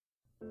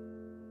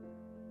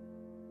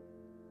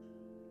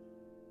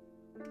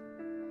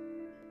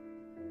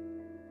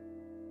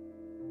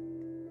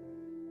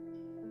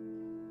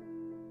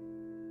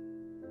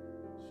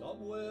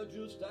somewhere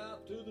just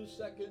after the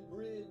second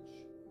bridge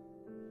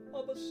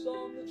of a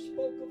song that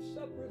spoke of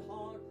separate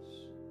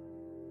hearts,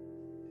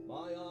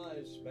 my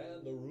eyes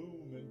spanned the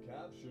room and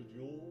captured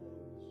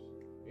yours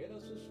in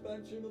a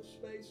suspension of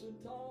space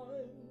and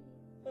time,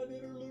 an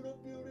interlude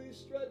of beauty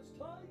stretched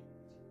tight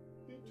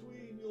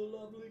between your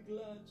lovely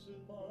glance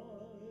and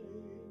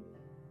mine.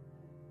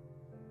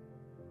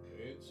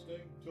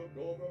 Instinct took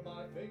over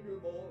my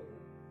fingerboard,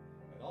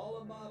 and all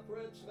of my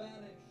frets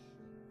vanished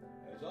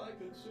as I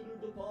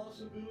considered the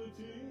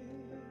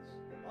possibilities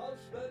of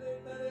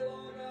spending many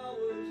long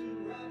hours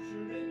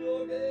enraptured in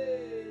your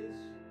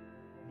gaze,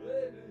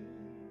 baby.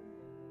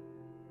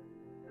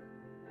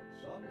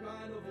 Some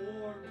kind of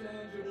warm,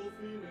 tangible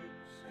feeling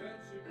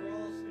stretched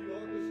across the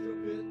orchestra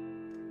pit,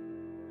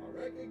 a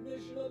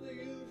recognition of the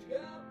huge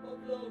gap of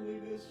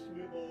loneliness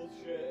we both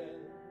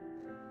shared.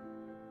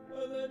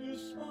 And then you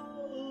smiled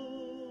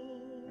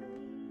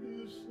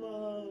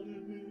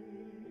at me.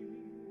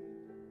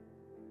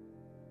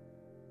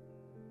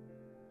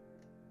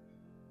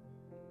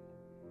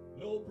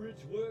 No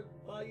bridgework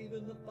by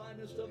even the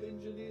finest of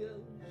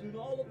engineers in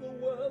all of the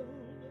world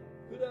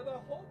could ever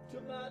hope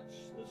to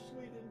match the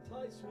sweet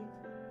enticement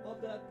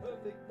of that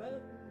perfect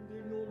bend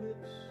in your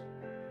lips.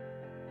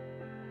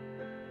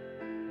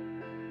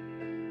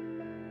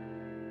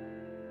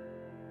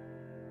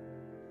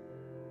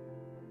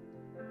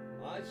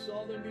 I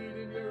saw the need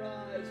in your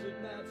eyes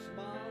that matched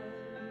mine,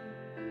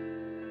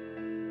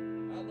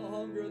 and the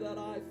hunger that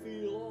I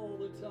feel all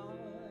the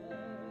time,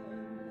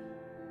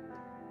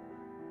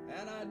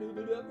 and I knew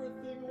that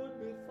everything would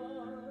be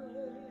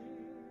fine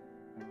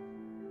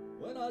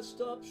when I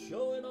stopped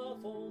showing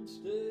off on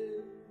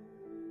stage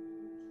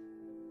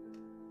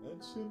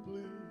and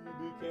simply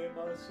became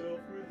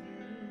myself with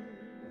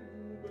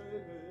you,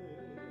 baby.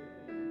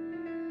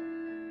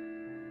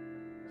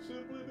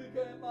 Simply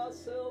became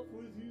myself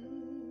with you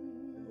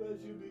as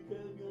you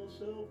became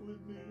yourself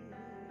with me,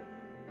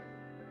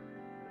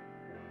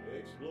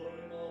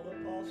 exploring all the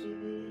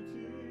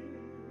possibilities.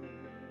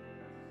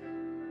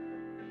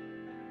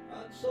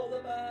 And so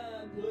the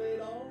band played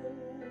on,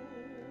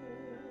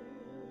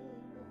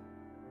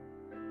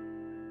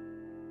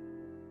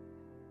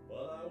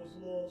 but I was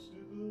lost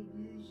in the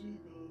music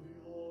of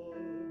your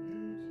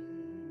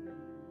beauty,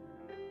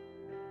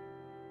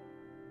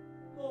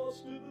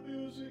 lost in the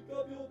music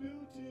of your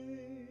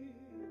beauty.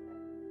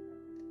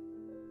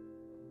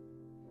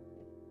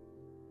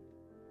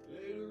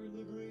 Later in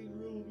the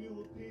greenroom you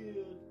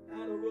appeared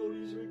at a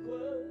roadie's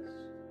request,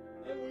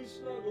 and we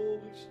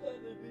snuggled,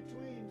 extended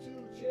between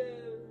two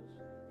chairs,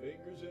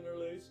 fingers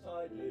interlaced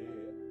tightly,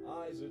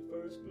 eyes at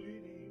first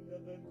pleading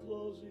and then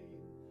closing,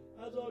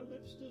 as our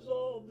lips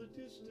dissolve the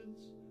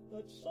distance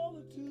that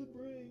solitude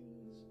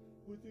brings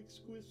with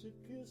exquisite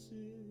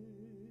kisses.